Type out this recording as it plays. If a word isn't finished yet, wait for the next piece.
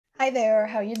Hi there,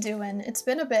 how you doing? It's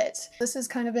been a bit. This is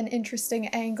kind of an interesting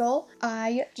angle.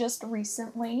 I just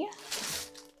recently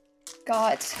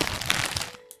got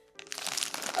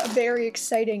a very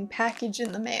exciting package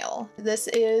in the mail. This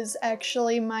is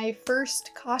actually my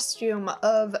first costume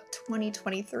of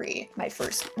 2023. My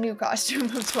first new costume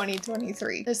of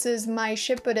 2023. This is my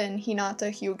Shippuden Hinata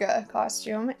Hyuga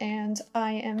costume, and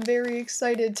I am very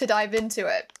excited to dive into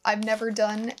it. I've never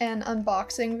done an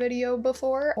unboxing video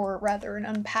before, or rather an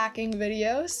unpacking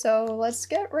video, so let's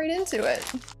get right into it.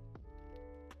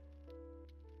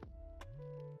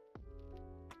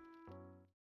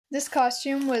 This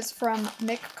costume was from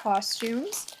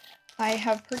Miccostumes. I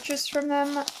have purchased from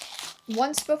them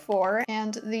once before,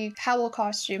 and the towel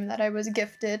costume that I was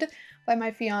gifted by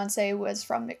my fiance was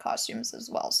from Miccostumes as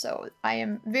well, so I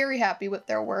am very happy with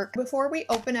their work. Before we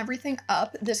open everything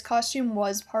up, this costume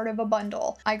was part of a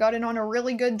bundle. I got it on a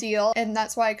really good deal, and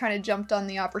that's why I kind of jumped on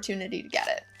the opportunity to get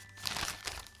it.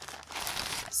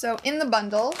 So in the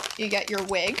bundle, you get your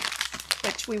wig,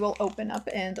 which we will open up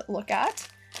and look at.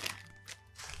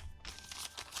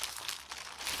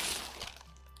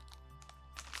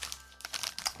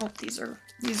 Oh, these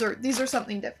are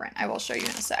something different. I will show you in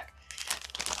a sec.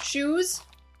 Shoes.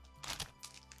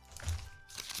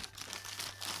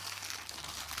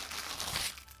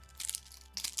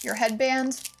 Your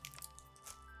headband.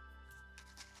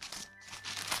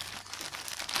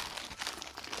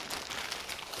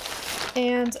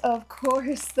 And of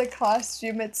course the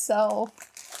costume itself.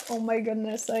 Oh my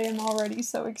goodness, I am already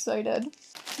so excited.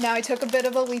 Now, I took a bit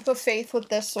of a leap of faith with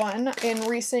this one. In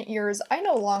recent years, I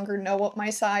no longer know what my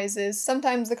size is.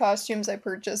 Sometimes the costumes I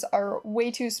purchase are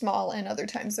way too small and other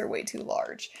times they're way too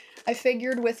large. I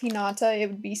figured with Hinata it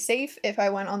would be safe if I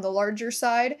went on the larger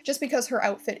side, just because her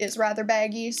outfit is rather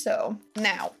baggy, so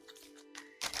now.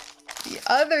 The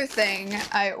other thing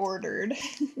I ordered.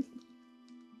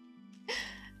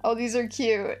 Oh, these are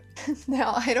cute.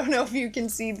 Now, I don't know if you can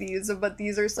see these, but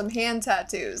these are some hand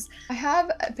tattoos. I have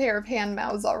a pair of hand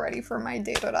mouths already for my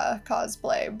Naruto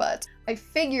cosplay, but I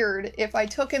figured if I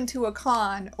took him to a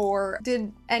con or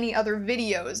did any other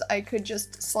videos, I could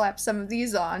just slap some of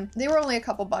these on. They were only a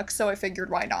couple bucks, so I figured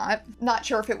why not. Not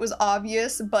sure if it was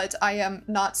obvious, but I am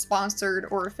not sponsored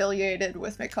or affiliated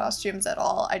with Miccostumes at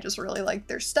all. I just really like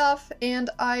their stuff, and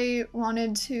I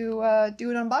wanted to do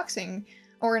an unboxing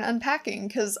or an unpacking,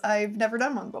 because I've never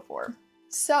done one before.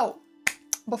 So,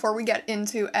 before we get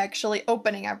into actually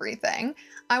opening everything,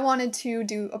 I wanted to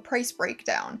do a price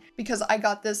breakdown, because I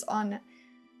got this on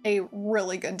a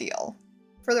really good deal.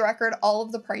 For the record, all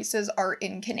of the prices are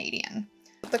in Canadian.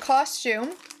 The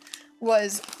costume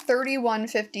was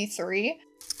 $31.53.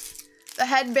 The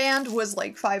headband was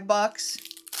like $5.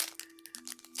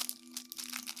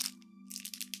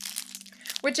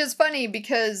 Which is funny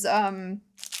because,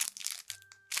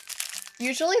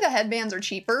 usually the headbands are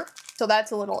cheaper, so that's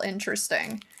a little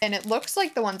interesting. And it looks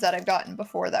like the ones that I've gotten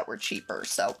before that were cheaper,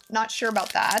 so not sure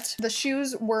about that. The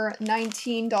shoes were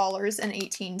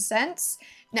 $19.18.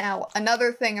 Now,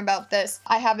 another thing about this,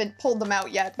 I haven't pulled them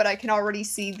out yet, but I can already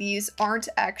see these aren't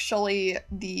actually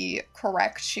the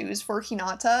correct shoes for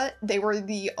Hinata. They were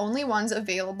the only ones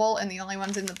available and the only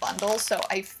ones in the bundle, so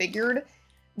I figured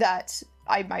that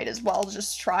I might as well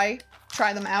just try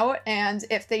them out, and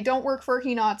if they don't work for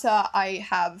Hinata, I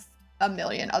have a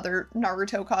million other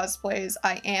Naruto cosplays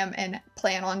I am and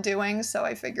plan on doing, so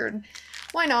I figured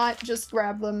why not just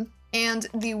grab them. And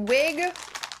the wig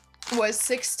was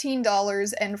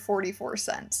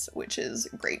 $16.44, which is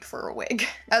great for a wig.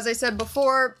 As I said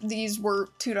before, these were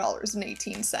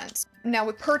 $2.18. Now,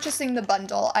 with purchasing the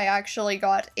bundle, I actually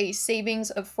got a savings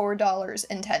of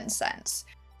 $4.10.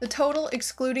 The total,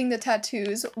 excluding the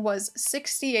tattoos, was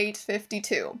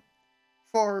 $68.52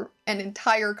 for an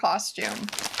entire costume.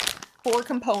 4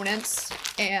 components,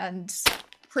 and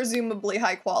presumably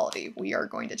high quality. We are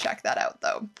going to check that out,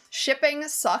 though. Shipping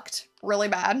sucked really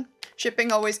bad.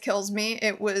 Shipping always kills me.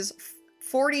 It was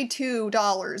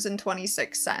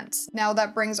 $42.26. Now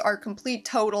that brings our complete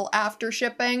total after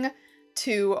shipping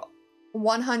to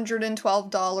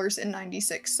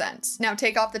 $112.96. Now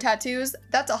take off the tattoos,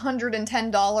 that's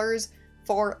 $110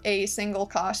 for a single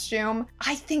costume.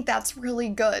 I think that's really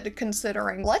good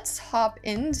considering. Let's hop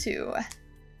into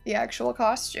the actual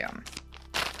costume.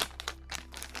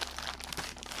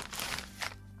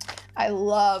 I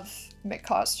love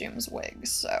Miccostumes wigs,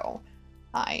 so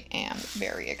I am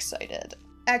very excited.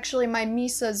 Actually, my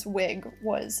Misa's wig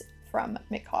was from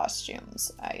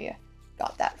Miccostumes. I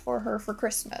got that for her for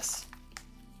Christmas.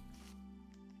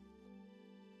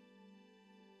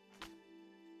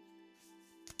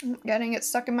 I'm getting it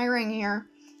stuck in my ring here.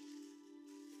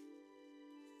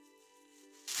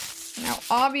 Now,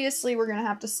 obviously, we're gonna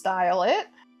have to style it,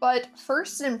 but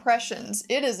first impressions,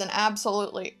 it is an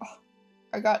absolutely... Oh,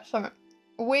 I got some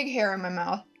wig hair in my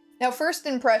mouth. Now, first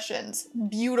impressions,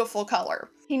 beautiful color.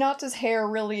 Hinata's hair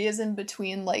really is in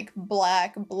between like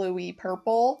black, bluey,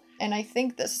 purple, and I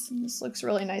think this looks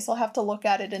really nice. I'll have to look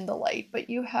at it in the light, but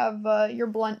you have your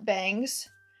blunt bangs.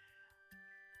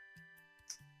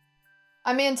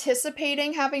 I'm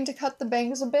anticipating having to cut the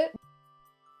bangs a bit.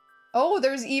 Oh,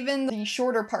 there's even the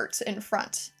shorter parts in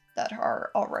front that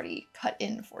are already cut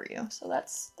in for you, so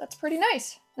that's pretty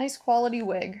nice. Nice quality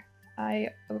wig. I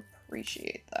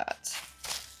appreciate that.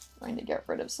 I'm going to get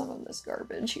rid of some of this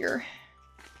garbage here.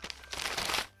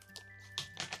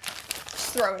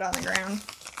 Just throw it on the ground.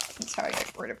 That's how I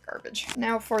get rid of garbage.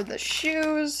 Now for the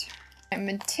shoes, I'm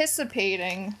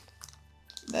anticipating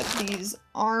that these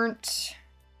aren't...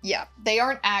 Yeah, they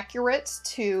aren't accurate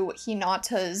to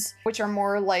Hinata's, which are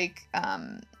more like,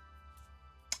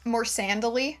 more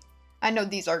sandally. I know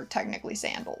these are technically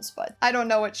sandals, but I don't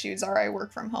know what shoes are. I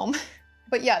work from home.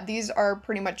 But yeah, these are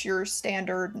pretty much your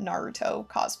standard Naruto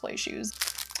cosplay shoes.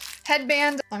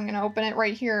 Headband, I'm gonna open it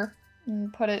right here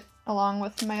and put it along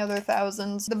with my other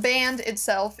thousands. The band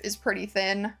itself is pretty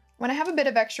thin. When I have a bit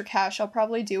of extra cash, I'll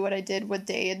probably do what I did with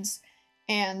Dade's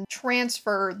and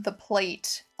transfer the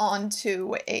plate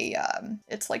onto a,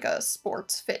 it's like a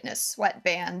sports fitness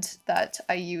sweatband that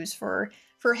I use for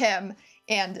him.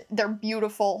 And they're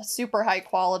beautiful, super high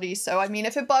quality. So, I mean,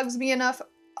 if it bugs me enough,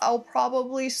 I'll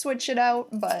probably switch it out,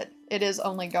 but it is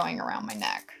only going around my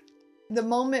neck. The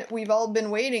moment we've all been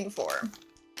waiting for.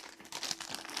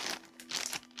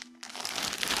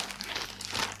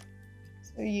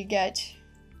 So you get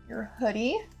your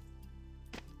hoodie.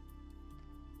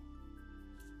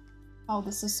 Oh,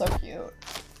 this is so cute.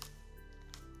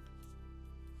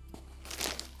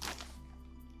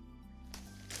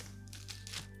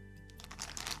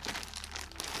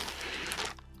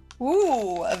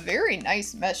 Ooh, a very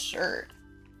nice mesh shirt.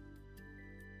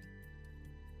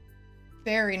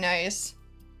 Very nice.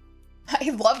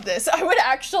 I love this. I would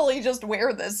actually just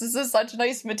wear this. This is such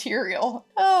nice material.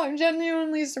 Oh, I'm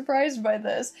genuinely surprised by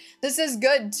this. This is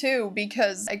good too,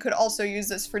 because I could also use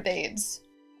this for Dade's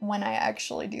when I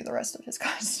actually do the rest of his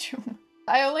costume.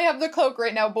 I only have the cloak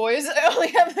right now, boys. I only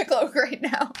have the cloak right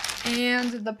now.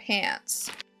 And the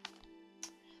pants.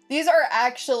 These are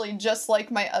actually just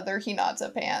like my other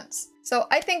Hinata pants. So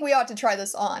I think we ought to try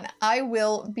this on. I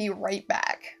will be right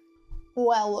back.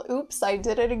 Well, oops, I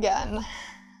did it again.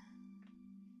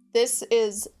 This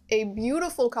is a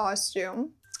beautiful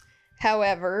costume.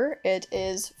 However, it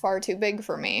is far too big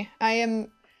for me. I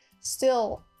am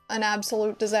still an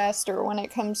absolute disaster when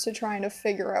it comes to trying to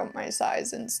figure out my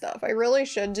size and stuff. I really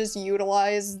should just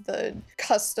utilize the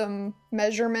custom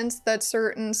measurements that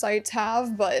certain sites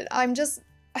have, but I'm just...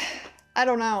 I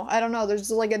don't know. There's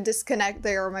just like a disconnect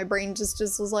there. My brain just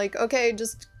was like, okay,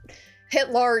 just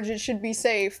hit large, it should be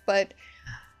safe, but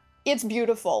it's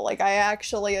beautiful. Like, I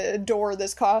actually adore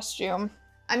this costume.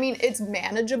 I mean, it's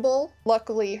manageable.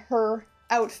 Luckily, her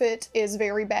outfit is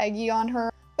very baggy on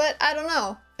her, but I don't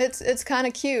know. It's kind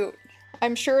of cute.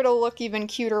 I'm sure it'll look even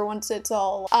cuter once it's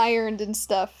all ironed and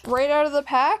stuff. Right out of the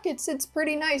pack, it's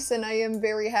pretty nice, and I am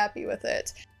very happy with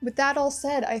it. With that all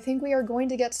said, I think we are going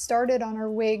to get started on our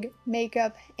wig,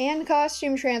 makeup, and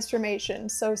costume transformation,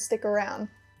 so stick around.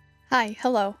 Hi,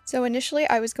 hello. So initially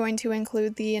I was going to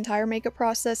include the entire makeup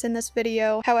process in this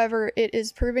video, however it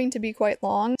is proving to be quite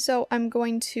long, so I'm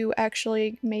going to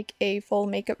actually make a full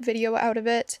makeup video out of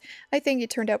it. I think it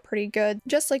turned out pretty good.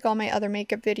 Just like all my other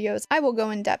makeup videos, I will go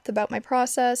in depth about my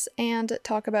process and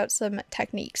talk about some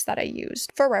techniques that I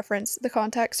used. For reference, the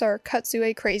contacts are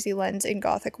Katsue Crazy Lens in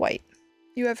Gothic White.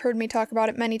 You have heard me talk about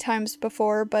it many times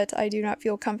before, but I do not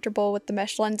feel comfortable with the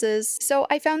mesh lenses, so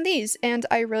I found these, and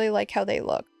I really like how they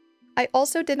look. I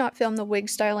also did not film the wig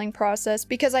styling process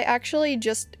because I actually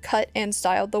just cut and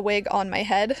styled the wig on my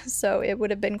head, so it would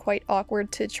have been quite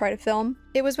awkward to try to film.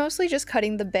 It was mostly just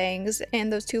cutting the bangs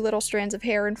and those two little strands of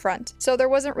hair in front, so there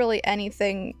wasn't really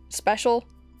anything special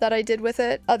that I did with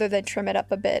it other than trim it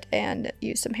up a bit and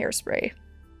use some hairspray.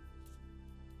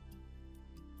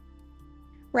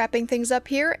 Wrapping things up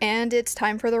here, and it's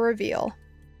time for the reveal.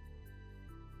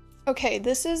 Okay,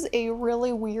 this is a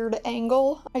really weird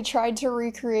angle. I tried to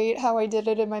recreate how I did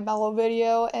it in my Mellow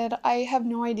video, and I have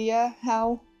no idea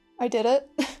how I did it.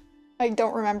 I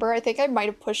don't remember. I think I might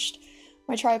have pushed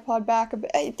my tripod back a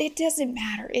bit. It doesn't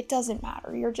matter. It doesn't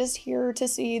matter. You're just here to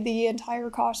see the entire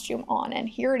costume on, and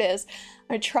here it is.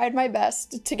 I tried my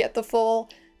best to get the full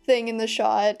thing in the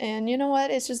shot, and you know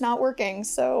what, it's just not working.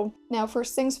 So now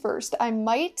first things first, I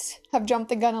might have jumped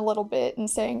the gun a little bit in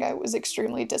saying I was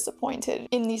extremely disappointed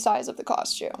in the size of the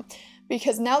costume,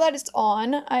 because now that it's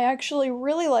on, I actually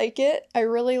really like it. I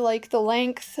really like the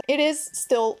length. It is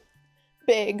still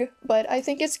big, but I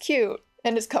think it's cute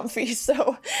and it's comfy,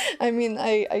 so I mean,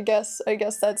 I guess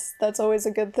that's always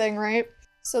a good thing, right?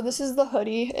 So this is the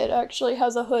hoodie. It actually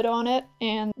has a hood on it,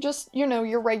 and just, you know,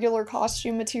 your regular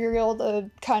costume material,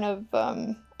 the kind of,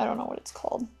 I don't know what it's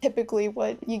called. Typically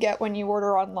what you get when you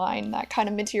order online, that kind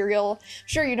of material.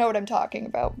 Sure, you know what I'm talking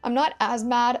about. I'm not as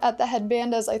mad at the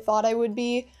headband as I thought I would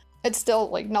be. It's still,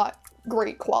 like, not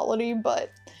great quality, but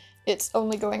it's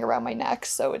only going around my neck,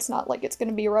 so it's not like it's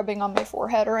gonna be rubbing on my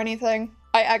forehead or anything.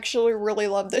 I actually really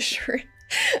love this shirt.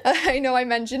 I know I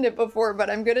mentioned it before, but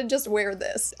I'm gonna just wear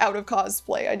this out of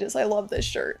cosplay. I love this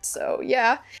shirt. So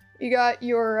yeah, you got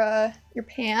your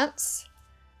pants.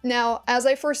 Now, as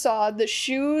I foresaw, the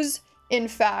shoes, in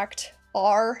fact,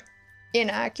 are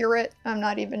inaccurate. I'm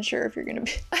not even sure if you're gonna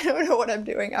be, I don't know what I'm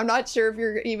doing. I'm not sure if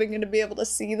you're even gonna be able to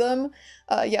see them.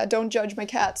 Yeah, don't judge my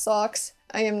cat socks.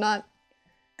 I am not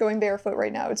going barefoot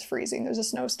right now. It's freezing. There's a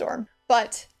snowstorm.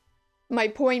 But my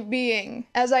point being,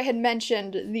 as I had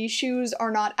mentioned, the shoes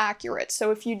are not accurate. So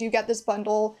if you do get this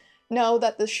bundle, know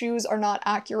that the shoes are not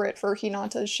accurate for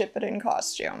Hinata's Shippuden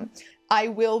costume. I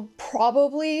will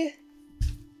probably...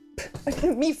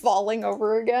 me falling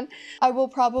over again. I will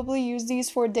probably use these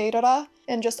for Deidara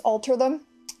and just alter them,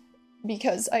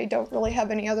 because I don't really have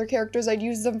any other characters I'd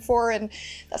use them for, and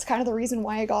that's kind of the reason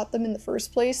why I got them in the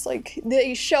first place. Like,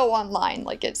 they show online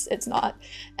like it's not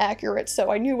accurate,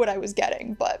 so I knew what I was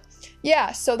getting. But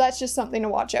yeah, so that's just something to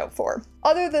watch out for.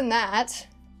 Other than that,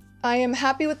 I am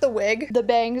happy with the wig. The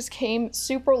bangs came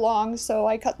super long, so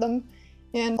I cut them,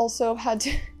 and also had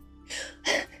to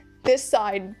this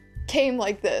side came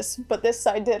like this, but this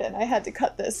side didn't. I had to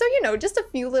cut this. So, you know, just a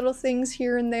few little things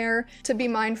here and there to be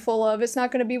mindful of. It's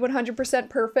not going to be 100%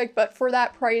 perfect, but for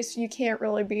that price, you can't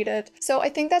really beat it. So I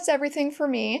think that's everything for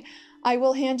me. I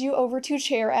will hand you over to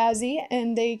Chair Aszii,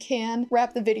 and they can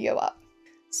wrap the video up.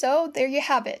 So there you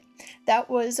have it. That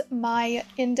was my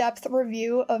in-depth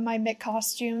review of my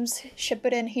Miccostumes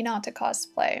Shippuden Hinata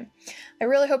cosplay. I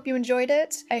really hope you enjoyed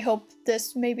it. I hope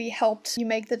this maybe helped you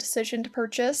make the decision to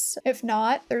purchase. If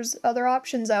not, there's other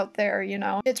options out there, you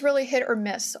know. It's really hit or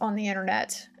miss on the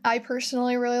internet. I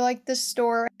personally really like this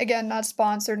store. Again, not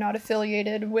sponsored, not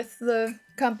affiliated with the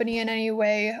company in any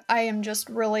way. I am just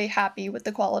really happy with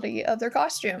the quality of their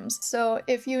costumes. So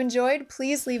if you enjoyed,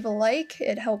 please leave a like.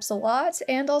 It helps a lot.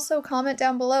 And also comment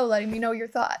down below letting me know your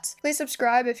thoughts. Please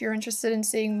subscribe if you're interested in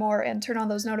seeing more, and turn on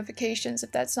those notifications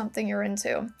if that's something you're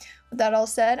into. With that all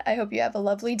said, I hope you have a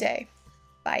lovely day.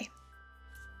 Bye.